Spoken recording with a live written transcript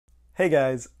Hey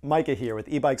guys, Micah here with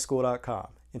EbikeSchool.com,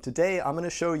 and today I'm going to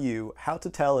show you how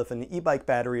to tell if an e-bike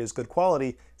battery is good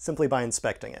quality simply by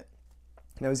inspecting it.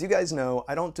 Now, as you guys know,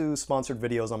 I don't do sponsored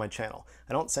videos on my channel.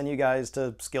 I don't send you guys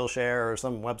to Skillshare or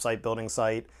some website building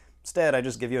site. Instead, I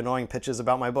just give you annoying pitches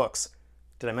about my books.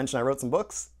 Did I mention I wrote some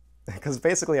books? Because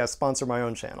basically I sponsor my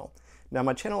own channel. Now,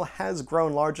 my channel has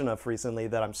grown large enough recently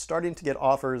that I'm starting to get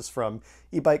offers from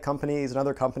e-bike companies and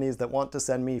other companies that want to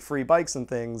send me free bikes and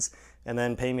things and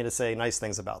then pay me to say nice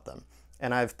things about them.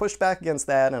 And I've pushed back against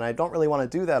that, and I don't really want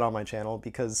to do that on my channel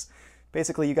because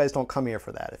basically you guys don't come here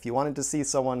for that. If you wanted to see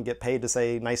someone get paid to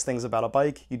say nice things about a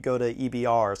bike, you'd go to EBR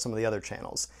or some of the other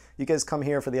channels. You guys come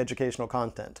here for the educational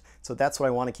content, so that's what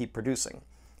I want to keep producing.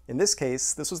 In this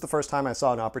case, this was the first time I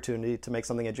saw an opportunity to make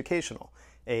something educational.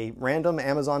 A random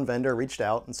Amazon vendor reached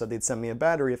out and said they'd send me a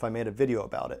battery if I made a video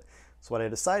about it. So what I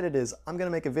decided is I'm going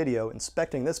to make a video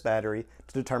inspecting this battery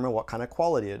to determine what kind of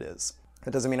quality it is.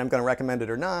 That doesn't mean I'm going to recommend it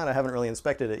or not. I haven't really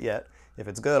inspected it yet. If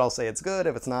it's good, I'll say it's good.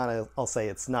 If it's not, I'll say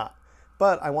it's not.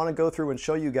 But I want to go through and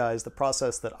show you guys the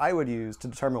process that I would use to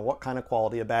determine what kind of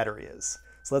quality a battery is.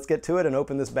 So let's get to it and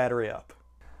open this battery up.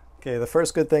 Okay, the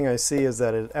first good thing I see is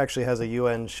that it actually has a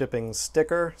UN shipping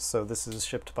sticker. So this is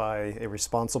shipped by a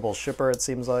responsible shipper, it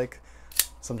seems like.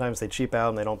 Sometimes they cheap out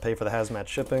and they don't pay for the hazmat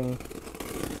shipping.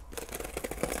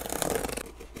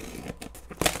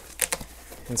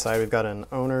 Inside we've got an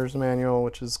owner's manual,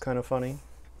 which is kind of funny.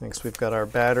 Next we've got our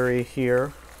battery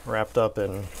here, wrapped up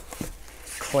in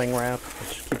cling wrap,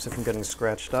 which keeps it from getting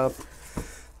scratched up.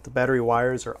 The battery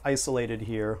wires are isolated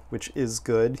here, which is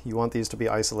good. You want these to be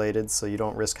isolated so you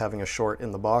don't risk having a short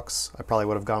in the box. I probably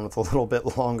would have gone with a little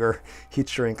bit longer heat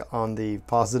shrink on the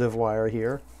positive wire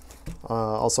here.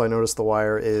 Also, I noticed the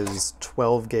wire is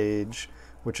 12 gauge,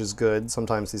 which is good.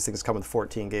 Sometimes these things come with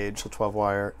 14 gauge, so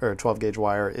 12 gauge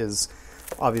wire is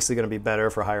obviously going to be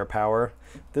better for higher power.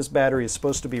 This battery is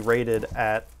supposed to be rated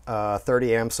at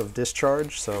 30 amps of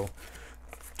discharge, so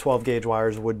 12 gauge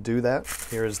wires would do that.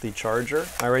 Here's the charger.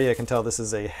 Already I can tell this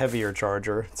is a heavier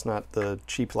charger. It's not the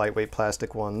cheap lightweight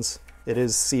plastic ones. It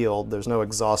is sealed. There's no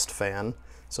exhaust fan,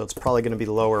 so it's probably going to be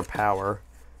lower power.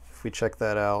 If we check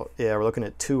that out, yeah, we're looking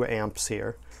at 2 amps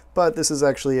here. But this is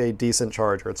actually a decent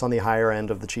charger. It's on the higher end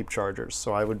of the cheap chargers,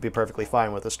 so I would be perfectly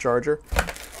fine with this charger.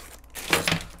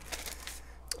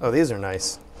 Oh, these are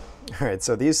nice. All right,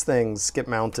 so these things get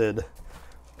mounted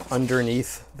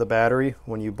underneath the battery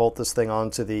when you bolt this thing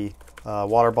onto the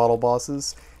water bottle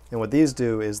bosses. And what these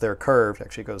do is they're curved.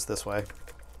 Actually, it goes this way.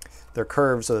 They're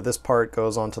curved so that this part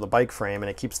goes onto the bike frame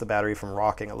and it keeps the battery from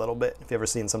rocking a little bit. If you've ever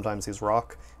seen sometimes these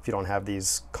rock, if you don't have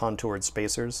these contoured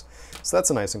spacers. So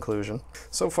that's a nice inclusion.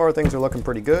 So far things are looking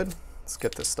pretty good. Let's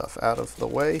get this stuff out of the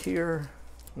way here.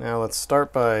 Now let's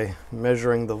start by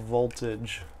measuring the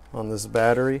voltage on this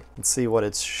battery and see what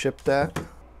it's shipped at.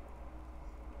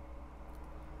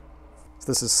 So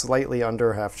this is slightly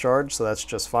under half charge, so that's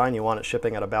just fine. You want it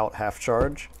shipping at about half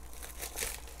charge.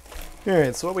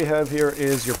 Alright, so what we have here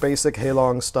is your basic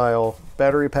Halong style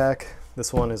battery pack.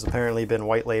 This one has apparently been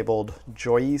white labeled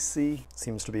Joyce.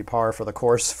 Seems to be par for the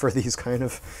course for these kind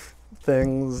of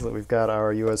things. We've got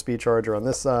our USB charger on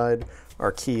this side,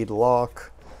 our keyed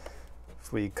lock.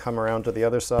 If we come around to the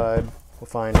other side, we'll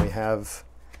find we have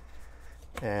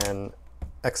an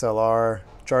XLR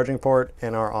charging port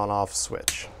and our on-off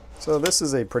switch. So this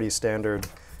is a pretty standard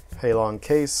Halong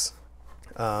case,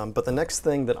 but the next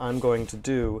thing that I'm going to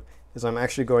do is I'm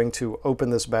actually going to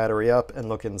open this battery up and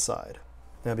look inside.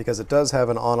 Now, because it does have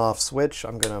an on-off switch,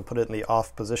 I'm going to put it in the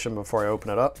off position before I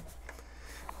open it up.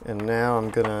 And now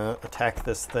I'm going to attack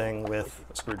this thing with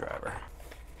a screwdriver.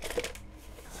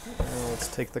 Now let's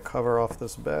take the cover off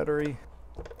this battery.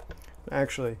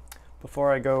 Actually,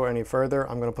 before I go any further,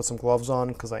 I'm going to put some gloves on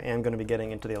because I am going to be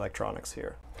getting into the electronics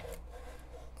here.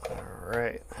 All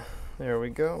right, there we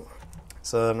go.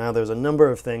 So now there's a number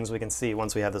of things we can see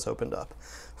once we have this opened up.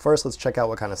 First, let's check out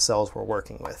what kind of cells we're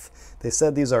working with. They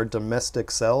said these are domestic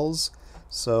cells,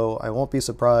 so I won't be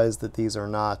surprised that these are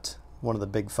not one of the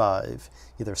big 5,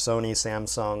 either Sony,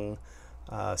 Samsung,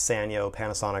 Sanyo,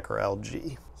 Panasonic, or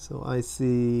LG. So I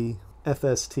see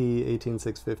FST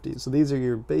 18650. So these are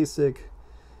your basic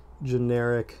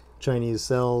generic Chinese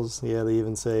cells. Yeah, they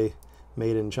even say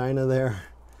made in China there.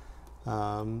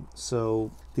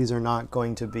 So these are not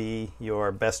going to be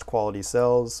your best quality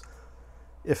cells.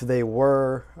 If they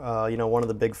were, you know, one of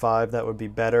the big 5, that would be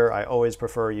better. I always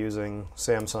prefer using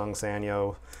Samsung,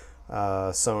 Sanyo,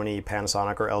 Sony,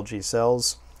 Panasonic, or LG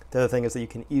cells. The other thing is that you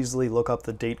can easily look up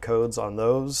the date codes on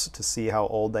those to see how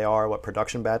old they are, what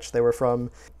production batch they were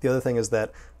from. The other thing is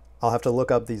that I'll have to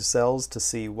look up these cells to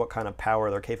see what kind of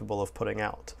power they're capable of putting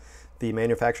out. The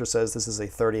manufacturer says this is a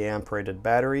 30 amp rated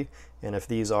battery, and if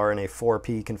these are in a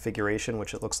 4P configuration,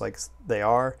 which it looks like they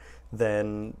are,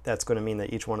 then that's going to mean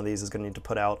that each one of these is going to need to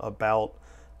put out about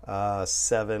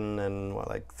 7 and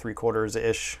like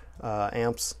 3/4-ish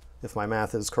amps, if my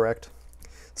math is correct.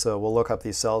 So we'll look up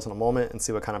these cells in a moment and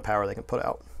see what kind of power they can put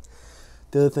out.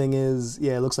 The other thing is,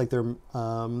 yeah, it looks like they're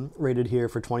rated here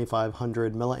for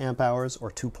 2500 milliamp hours or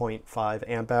 2.5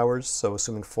 amp hours. So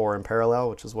assuming 4 in parallel,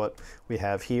 which is what we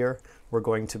have here, we're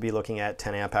going to be looking at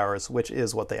 10 amp hours, which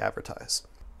is what they advertise.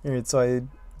 All right, so I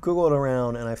Googled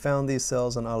around and I found these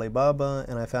cells on Alibaba,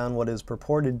 and I found what is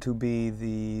purported to be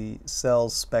the cell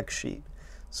spec sheet.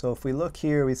 So if we look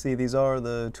here, we see these are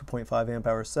the 2.5 amp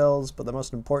hour cells, but the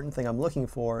most important thing I'm looking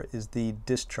for is the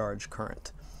discharge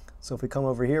current. So if we come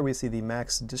over here, we see the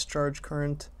max discharge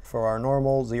current. For our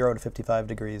normal 0 to 55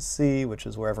 degrees C, which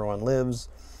is where everyone lives,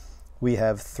 we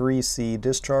have 3C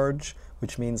discharge,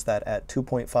 which means that at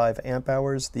 2.5 amp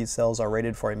hours, these cells are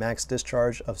rated for a max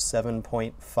discharge of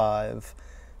 7.5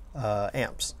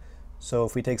 amps. So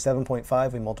if we take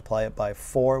 7.5, we multiply it by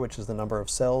 4, which is the number of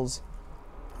cells,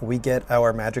 we get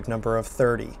our magic number of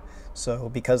 30. So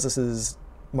because this is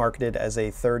marketed as a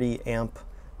 30 amp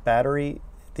battery,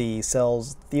 the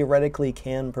cells theoretically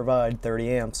can provide 30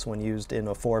 amps when used in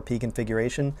a 4P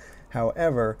configuration.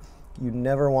 However, you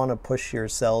never want to push your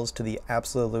cells to the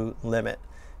absolute limit.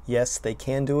 Yes, they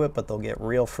can do it, but they'll get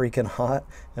real freaking hot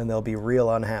and they'll be real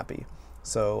unhappy.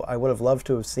 So I would have loved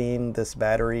to have seen this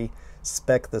battery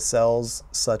spec the cells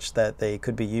such that they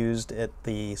could be used at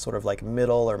the sort of like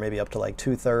middle or maybe up to like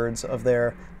 2/3 of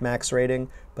their max rating,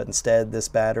 but instead this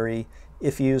battery,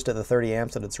 if used at the 30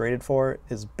 amps that it's rated for,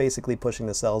 is basically pushing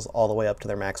the cells all the way up to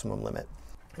their maximum limit.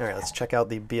 All right, let's check out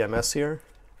the BMS here.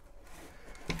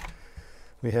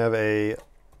 We have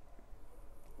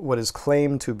what is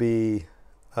claimed to be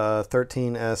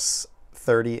 13S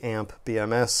 30 amp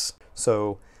BMS.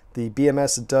 So the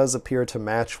BMS does appear to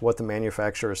match what the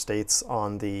manufacturer states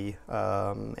on the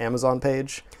Amazon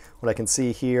page. What I can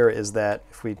see here is that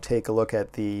if we take a look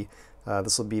at the,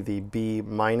 this will be the B-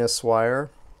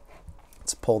 wire.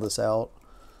 Let's pull this out.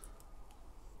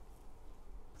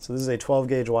 So this is a 12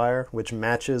 gauge wire, which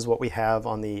matches what we have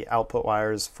on the output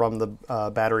wires from the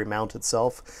battery mount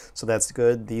itself. So that's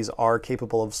good. These are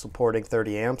capable of supporting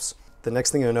 30 amps. The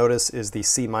next thing you'll notice is the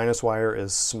C- wire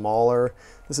is smaller.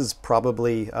 This is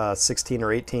probably 16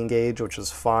 or 18 gauge, which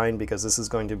is fine because this is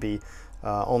going to be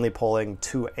only pulling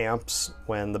 2 amps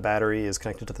when the battery is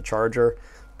connected to the charger.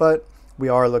 But we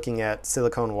are looking at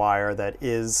silicone wire that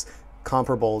is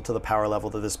comparable to the power level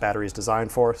that this battery is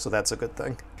designed for, so that's a good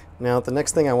thing. Now the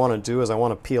next thing I want to do is I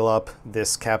want to peel up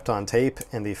this Kapton tape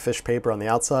and the fish paper on the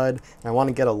outside, and I want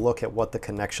to get a look at what the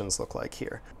connections look like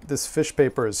here. This fish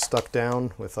paper is stuck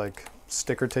down with like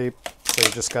sticker tape, so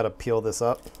you just got to peel this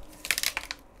up.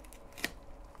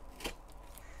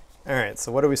 Alright,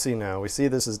 so what do we see now? We see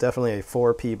this is definitely a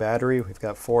 4P battery. We've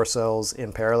got 4 cells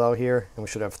in parallel here, and we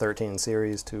should have 13 in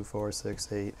series, 2, 4,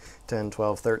 6, 8, 10,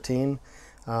 12, 13.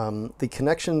 The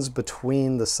connections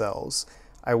between the cells,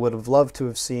 I would have loved to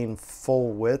have seen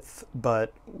full width,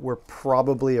 but we're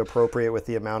probably appropriate with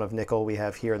the amount of nickel we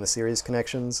have here in the series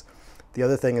connections. The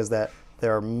other thing is that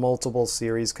there are multiple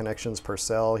series connections per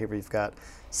cell. Here we've got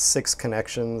 6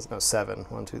 connections, no, 7.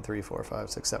 1, 2, 3, 4, 5,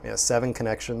 6, 7. Yeah, 7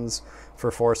 connections for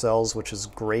 4 cells, which is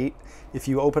great. If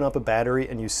you open up a battery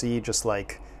and you see just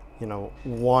like, you know,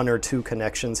 1 or 2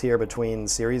 connections here between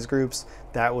series groups,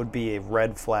 that would be a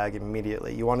red flag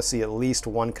immediately. You want to see at least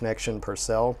 1 connection per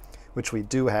cell, which we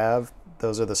do have.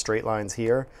 Those are the straight lines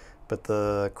here, but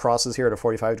the crosses here at a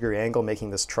 45-degree angle,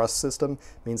 making this truss system,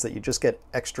 means that you just get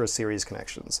extra series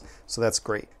connections. So that's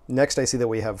great. Next, I see that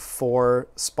we have 4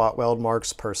 spot weld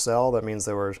marks per cell. That means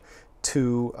there were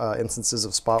 2 instances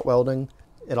of spot welding.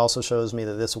 It also shows me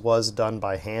that this was done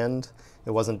by hand. It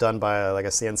wasn't done by like a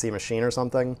CNC machine or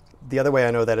something. The other way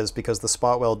I know that is because the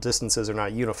spot weld distances are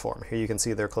not uniform. Here you can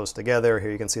see they're close together.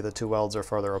 Here you can see the 2 welds are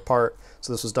farther apart.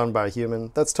 So this was done by a human.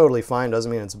 That's totally fine.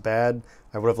 Doesn't mean it's bad.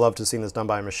 I would have loved to have seen this done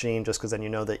by a machine, just because then you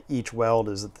know that each weld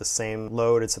is at the same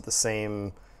load. It's at the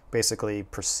same basically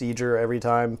procedure every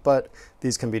time. But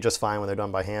these can be just fine when they're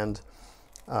done by hand.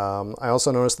 I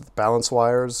also noticed that the balance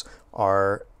wires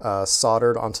are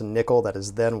soldered onto nickel that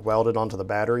is then welded onto the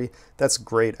battery. That's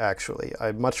great, actually.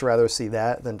 I'd much rather see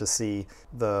that than to see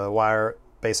the wire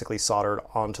basically soldered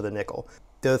onto the nickel.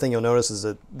 The other thing you'll notice is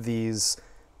that these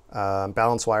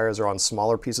balance wires are on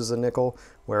smaller pieces of nickel,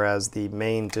 whereas the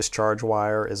main discharge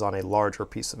wire is on a larger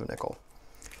piece of nickel.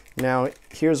 Now,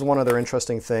 here's one other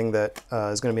interesting thing that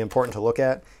is going to be important to look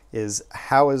at, is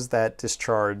how is that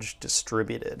discharge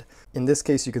distributed? In this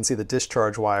case, you can see the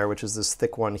discharge wire, which is this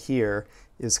thick one here,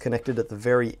 is connected at the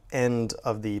very end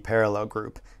of the parallel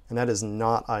group, and that is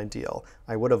not ideal.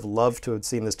 I would have loved to have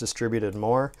seen this distributed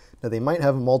more. Now they might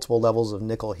have multiple levels of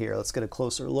nickel here. Let's get a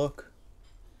closer look.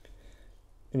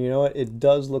 And you know what? It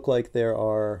does look like there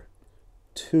are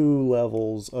 2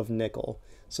 levels of nickel,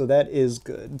 so that is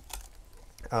good.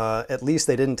 At least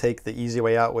they didn't take the easy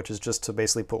way out, which is just to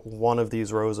basically put one of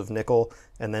these rows of nickel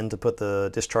and then to put the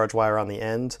discharge wire on the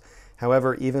end.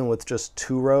 However, even with just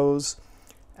 2 rows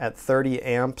at 30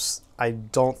 amps, I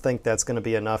don't think that's going to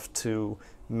be enough to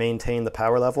maintain the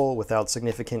power level without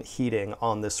significant heating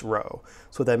on this row.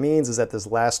 So what that means is that this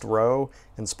last row,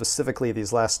 and specifically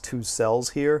these last 2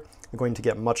 cells here, are going to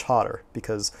get much hotter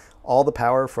because all the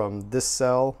power from this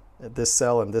cell, and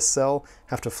this cell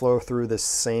have to flow through this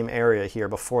same area here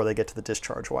before they get to the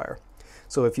discharge wire.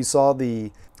 So if you saw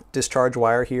the discharge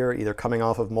wire here either coming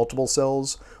off of multiple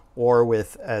cells or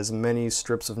with as many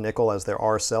strips of nickel as there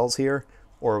are cells here,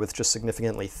 or with just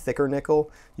significantly thicker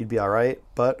nickel, you'd be all right.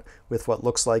 But with what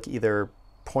looks like either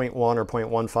 0.1 or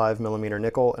 0.15 millimeter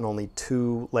nickel and only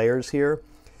 2 layers here,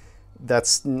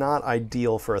 that's not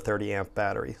ideal for a 30 amp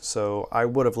battery. So I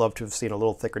would have loved to have seen a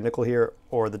little thicker nickel here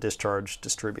or the discharge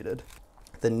distributed.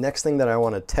 The next thing that I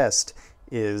want to test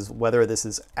is whether this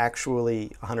is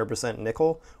actually 100%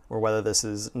 nickel or whether this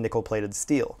is nickel plated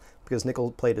steel, because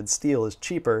nickel plated steel is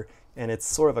cheaper and it's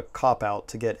sort of a cop-out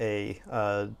to get a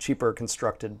cheaper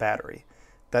constructed battery.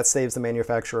 That saves the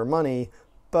manufacturer money,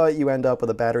 but you end up with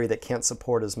a battery that can't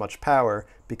support as much power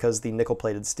because the nickel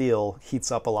plated steel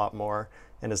heats up a lot more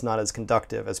and is not as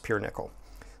conductive as pure nickel.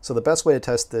 So the best way to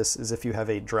test this is if you have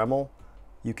a Dremel.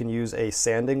 You can use a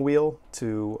sanding wheel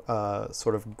to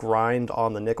sort of grind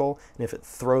on the nickel, and if it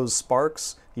throws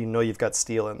sparks, you know you've got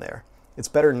steel in there. It's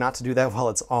better not to do that while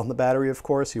it's on the battery, of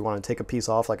course. You want to take a piece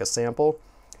off like a sample.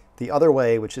 The other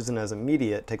way, which isn't as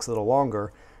immediate, takes a little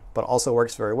longer, but also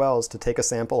works very well, is to take a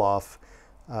sample off,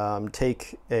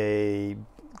 take a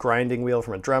grinding wheel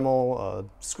from a Dremel, a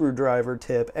screwdriver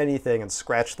tip, anything, and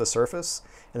scratch the surface,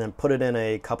 and then put it in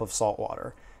a cup of salt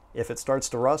water. If it starts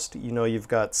to rust, you know you've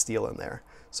got steel in there.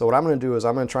 So what I'm going to do is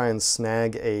I'm going to try and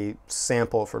snag a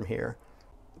sample from here.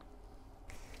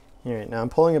 All right, now I'm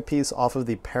pulling a piece off of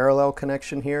the parallel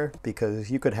connection here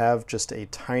because you could have just a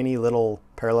tiny little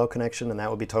parallel connection and that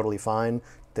would be totally fine.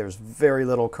 There's very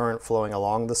little current flowing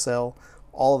along the cell.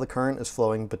 All of the current is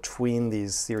flowing between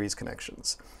these series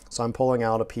connections. So I'm pulling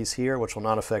out a piece here which will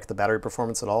not affect the battery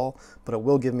performance at all, but it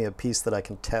will give me a piece that I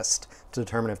can test to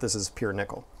determine if this is pure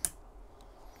nickel.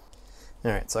 All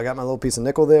right, so I got my little piece of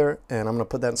nickel there, and I'm gonna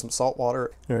put that in some salt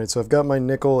water. All right, so I've got my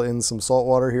nickel in some salt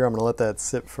water here. I'm gonna let that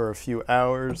sit for a few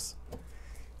hours.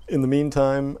 In the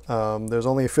meantime, there's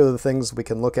only a few of the things we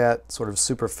can look at sort of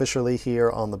superficially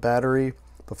here on the battery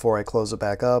before I close it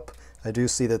back up. I do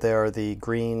see that there are the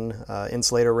green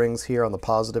insulator rings here on the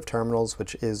positive terminals,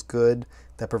 which is good.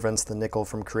 That prevents the nickel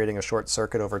from creating a short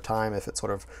circuit over time if it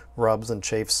sort of rubs and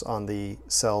chafes on the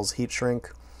cell's heat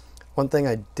shrink. One thing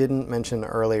I didn't mention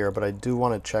earlier, but I do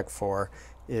want to check for,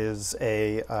 is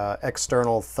a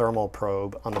external thermal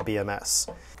probe on the BMS.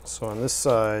 So on this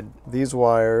side, these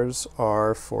wires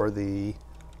are for the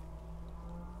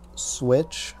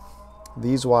switch.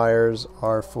 These wires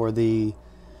are for the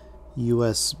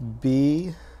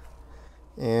USB,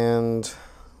 and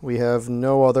we have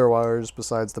no other wires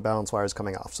besides the balance wires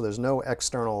coming off. So there's no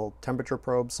external temperature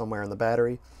probe somewhere in the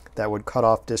battery that would cut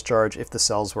off discharge if the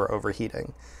cells were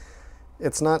overheating.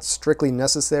 It's not strictly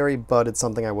necessary, but it's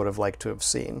something I would have liked to have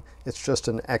seen. It's just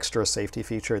an extra safety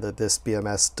feature that this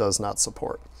BMS does not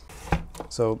support.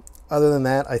 So other than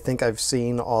that, I think I've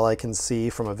seen all I can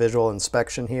see from a visual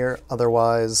inspection here.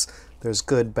 Otherwise, there's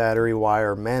good battery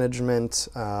wire management.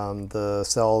 The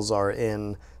cells are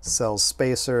in cell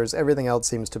spacers. Everything else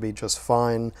seems to be just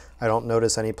fine. I don't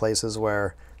notice any places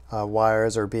where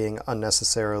wires are being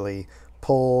unnecessarily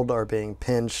pulled or being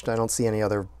pinched. I don't see any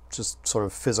other just sort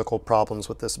of physical problems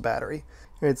with this battery.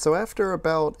 All right, so after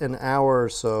about an hour or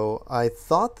so, I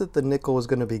thought that the nickel was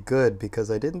going to be good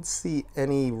because I didn't see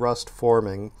any rust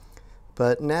forming,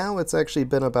 but now it's actually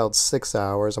been about 6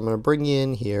 hours. I'm going to bring you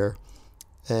in here,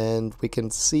 and we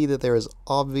can see that there is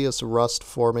obvious rust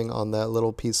forming on that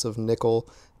little piece of nickel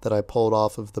that I pulled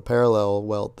off of the parallel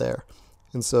weld there.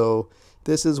 And so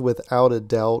this is without a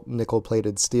doubt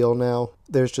nickel-plated steel now.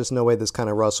 There's just no way this kind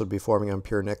of rust would be forming on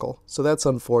pure nickel. So that's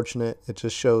unfortunate. It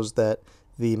just shows that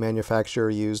the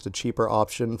manufacturer used a cheaper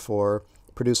option for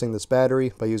producing this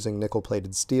battery by using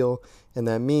nickel-plated steel, and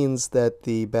that means that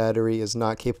the battery is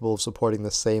not capable of supporting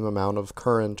the same amount of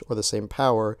current or the same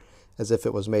power as if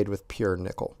it was made with pure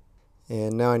nickel.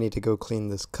 And now I need to go clean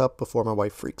this cup before my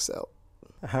wife freaks out.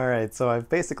 Alright, so I've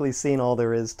basically seen all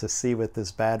there is to see with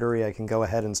this battery. I can go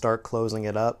ahead and start closing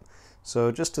it up.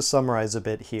 So just to summarize a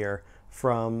bit here,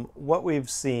 from what we've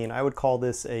seen, I would call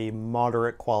this a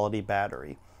moderate quality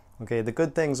battery. Okay, the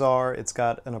good things are it's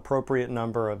got an appropriate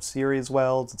number of series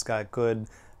welds, it's got good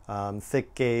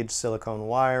thick gauge silicone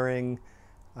wiring,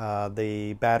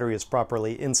 the battery is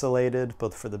properly insulated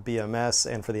both for the BMS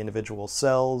and for the individual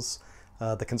cells.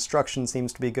 The construction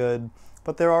seems to be good,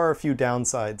 but there are a few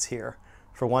downsides here.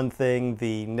 For one thing,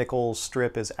 the nickel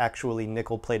strip is actually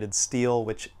nickel-plated steel,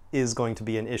 which is going to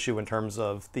be an issue in terms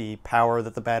of the power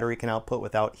that the battery can output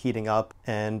without heating up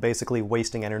and basically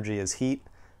wasting energy as heat.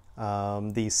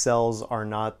 These cells are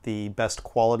not the best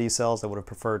quality cells. I would have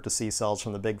preferred to see cells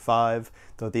from the Big Five,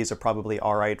 though these are probably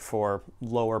all right for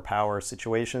lower power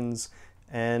situations.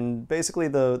 And basically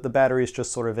the battery is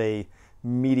just sort of a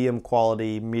medium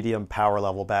quality, medium power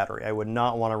level battery. I would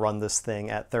not want to run this thing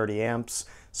at 30 amps,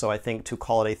 so I think to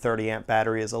call it a 30 amp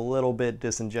battery is a little bit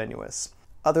disingenuous.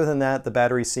 Other than that, the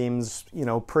battery seems,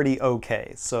 pretty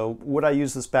okay. So would I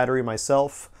use this battery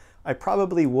myself? I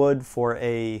probably would for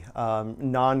a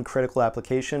non-critical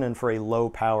application and for a low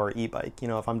power e-bike.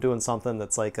 If I'm doing something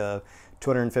that's like a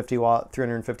 250 watt,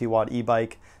 350 watt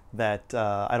e-bike that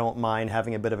I don't mind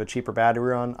having a bit of a cheaper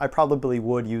battery on, I probably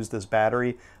would use this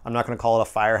battery. I'm not going to call it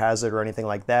a fire hazard or anything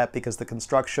like that because the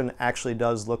construction actually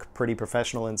does look pretty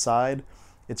professional inside.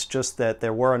 It's just that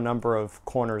there were a number of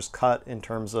corners cut in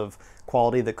terms of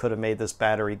quality that could have made this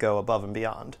battery go above and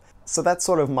beyond. So that's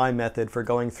sort of my method for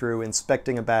going through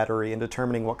inspecting a battery and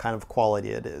determining what kind of quality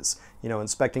it is.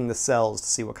 Inspecting the cells to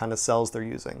see what kind of cells they're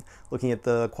using, looking at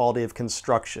the quality of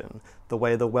construction, the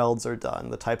way the welds are done,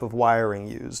 the type of wiring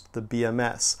used, the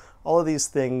BMS. All of these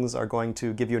things are going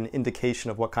to give you an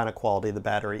indication of what kind of quality the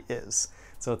battery is.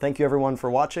 So thank you everyone for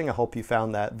watching. I hope you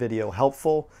found that video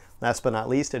helpful. Last but not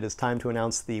least, it is time to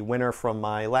announce the winner from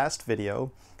my last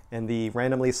video, and the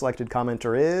randomly selected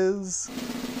commenter is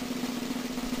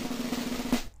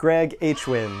Greg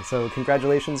H-Win. So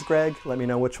congratulations, Greg. Let me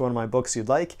know which one of my books you'd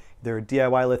like. Either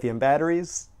DIY Lithium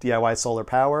Batteries, DIY Solar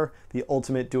Power, The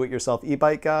Ultimate Do-It-Yourself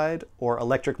E-Bike Guide, or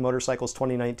Electric Motorcycles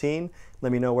 2019.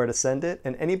 Let me know where to send it.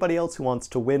 And anybody else who wants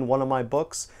to win one of my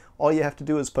books, all you have to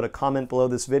do is put a comment below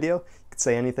this video. You can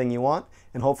say anything you want,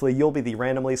 and hopefully you'll be the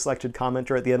randomly selected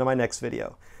commenter at the end of my next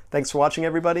video. Thanks for watching,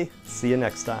 everybody. See you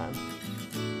next time.